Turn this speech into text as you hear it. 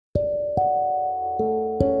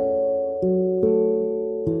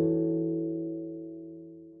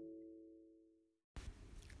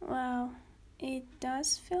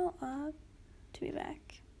does feel odd to be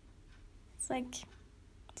back. It's like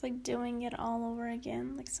doing it all over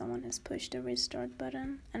again, like someone has pushed the restart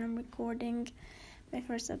button and I'm recording my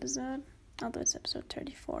first episode, although it's episode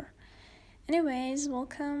 34. Anyways,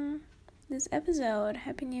 welcome this episode.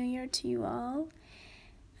 Happy New Year to you all.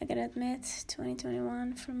 I gotta admit,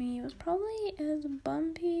 2021 for me was probably as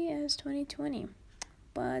bumpy as 2020,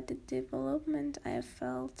 but the development I have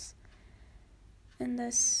felt in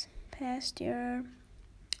this past year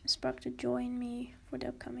sparked a joy in me for the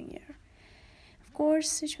upcoming year. Of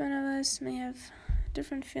course, each one of us may have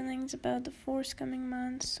different feelings about the forthcoming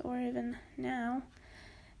months or even now,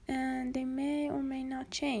 and they may or may not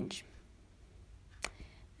change.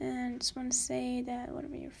 And I just want to say that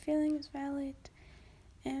whatever you're feeling is valid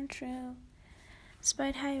and true,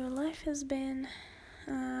 despite how your life has been.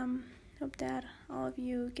 Hope that all of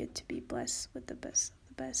you get to be blessed with the best of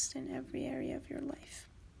the best in every area of your life.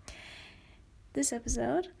 This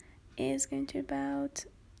episode is going to be about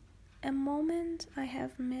a moment I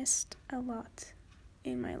have missed a lot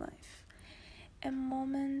in my life. A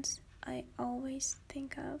moment I always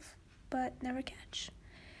think of but never catch.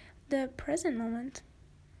 The present moment,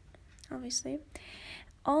 obviously,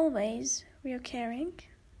 always recurring,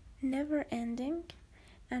 never ending,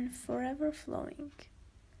 and forever flowing.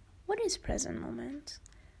 What is present moment?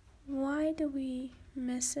 Why do we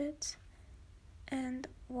miss it? And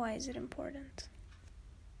why is it important?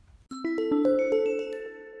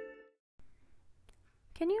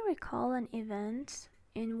 Can you recall an event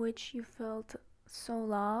in which you felt so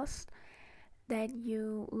lost that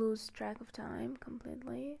you lose track of time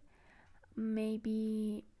completely?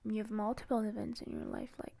 Maybe you have multiple events in your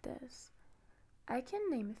life like this. I can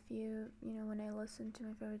name a few, when I listen to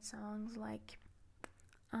my favorite songs like,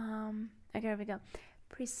 okay, here we go.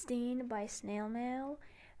 Pristine by Snail Mail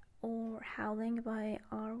or Howling by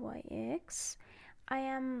RYX. I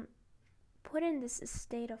am put in this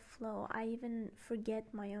state of flow. I even forget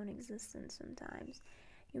my own existence sometimes.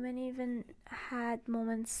 You may even had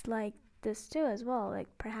moments like this too as well, like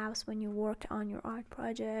perhaps when you worked on your art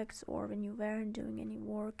projects or when you weren't doing any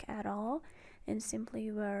work at all and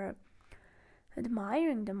simply were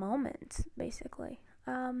admiring the moment, basically.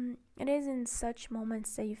 It is in such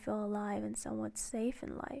moments that you feel alive and somewhat safe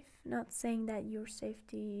in life. Not saying that your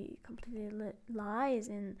safety completely lies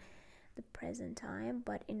in the present time,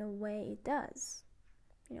 but in a way it does.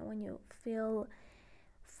 When you feel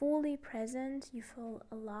fully present, you feel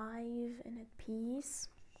alive and at peace.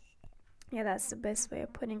 Yeah, that's the best way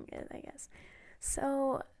of putting it, I guess.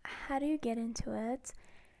 So, how do you get into it?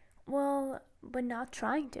 Well, but not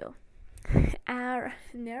trying to. Our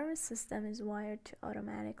nervous system is wired to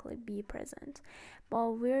automatically be present,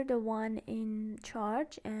 but we're the one in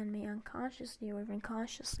charge and may unconsciously or even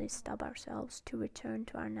consciously stop ourselves to return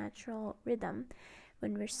to our natural rhythm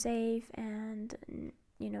when we're safe and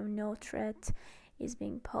no threat is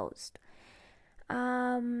being posed.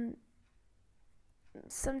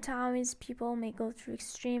 Sometimes people may go through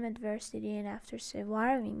extreme adversity, and after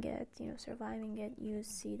surviving it, you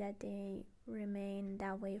see that they remain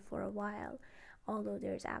that way for a while, although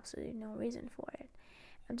there's absolutely no reason for it.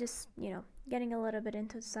 I'm just, getting a little bit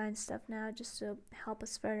into science stuff now just to help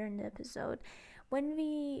us further in the episode. When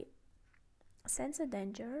we sense a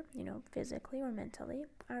danger, physically or mentally,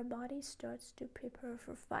 our body starts to prepare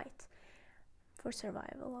for fight, for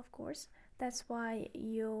survival, of course. That's why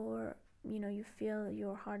you feel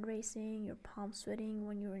your heart racing, your palms sweating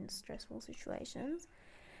when you're in stressful situations.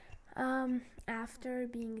 After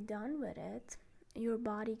being done with it, your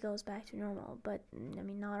body goes back to normal, but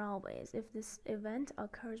not always. If this event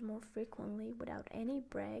occurs more frequently without any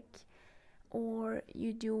break, or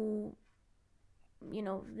without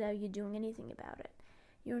you doing anything about it,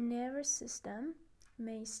 your nervous system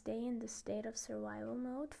may stay in the state of survival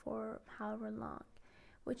mode for however long,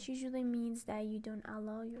 which usually means that you don't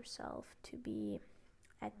allow yourself to be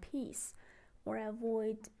at peace or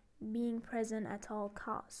avoid being present at all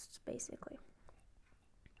costs, basically.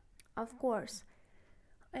 Of course,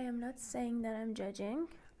 I am not saying that I'm judging.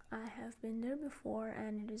 I have been there before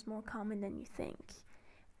and it is more common than you think.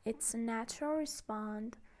 It's a natural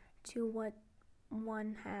response to what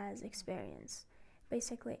one has experienced.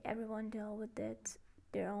 Basically, everyone deals with it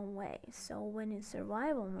their own way. So when in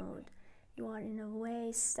survival mode, you are in a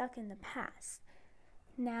way stuck in the past.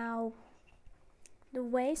 Now, the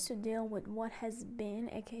ways to deal with what has been,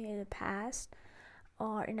 aka the past,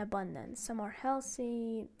 are in abundance. Some are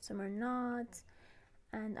healthy, some are not,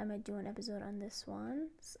 and I might do an episode on this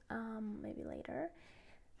one, maybe later.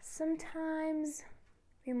 Sometimes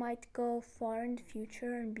we might go far in the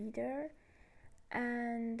future and be there,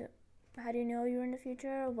 and How do you know you're in the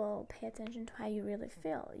future? Well, pay attention to how you really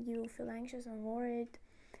feel. You feel anxious and worried,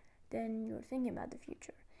 then you're thinking about the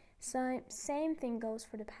future. So same thing goes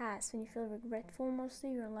for the past. When you feel regretful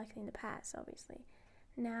mostly, you're likely in the past, obviously.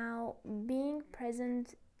 Now, being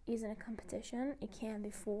present isn't a competition. It can't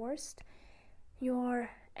be forced. You're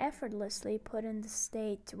effortlessly put in the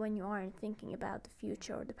state when you aren't thinking about the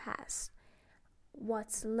future or the past.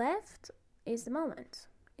 What's left is the moment.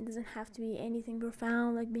 It doesn't have to be anything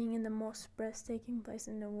profound like being in the most breathtaking place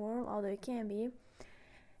in the world, although it can be.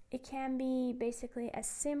 It can be basically as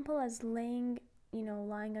simple as lying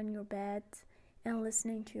on your bed and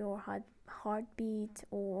listening to your heartbeat,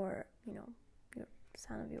 or your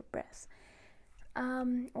sound of your breath,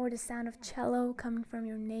 or the sound of cello coming from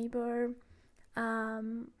your neighbor,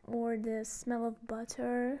 or the smell of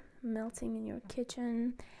butter melting in your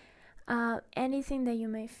kitchen. Anything that you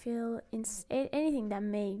may feel, anything that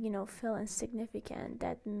may feel insignificant,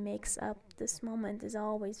 that makes up this moment, is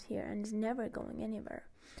always here and is never going anywhere.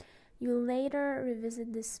 You later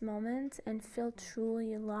revisit this moment and feel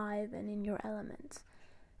truly alive and in your element.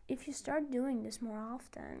 If you start doing this more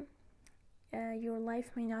often, your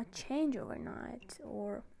life may not change overnight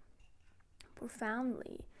or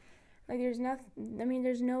profoundly. There's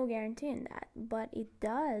no guarantee in that, but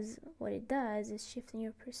what it does is shifting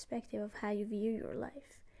your perspective of how you view your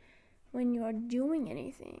life. When you are doing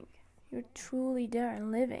anything, you're truly there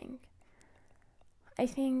and living. I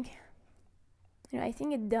think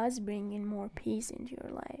it does bring in more peace into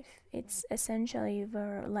your life. It's essentially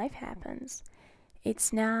where life happens.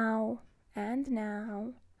 It's now and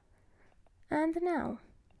now and now.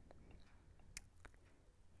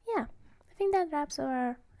 Yeah, I think that wraps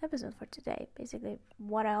our episode for today. Basically,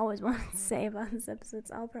 what I always wanted to say about this episode,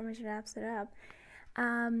 so I'll pretty much wraps it up.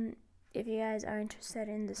 If you guys are interested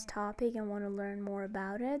in this topic and want to learn more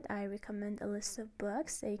about it, I recommend a list of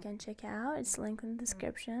books that you can check out. It's linked in the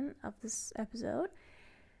description of this episode.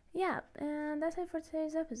 Yeah, and that's it for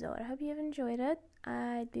today's episode. I hope you have enjoyed it.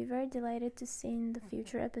 I'd be very delighted to see in the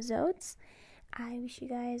future episodes. I wish you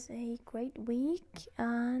guys a great week,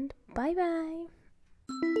 and bye bye.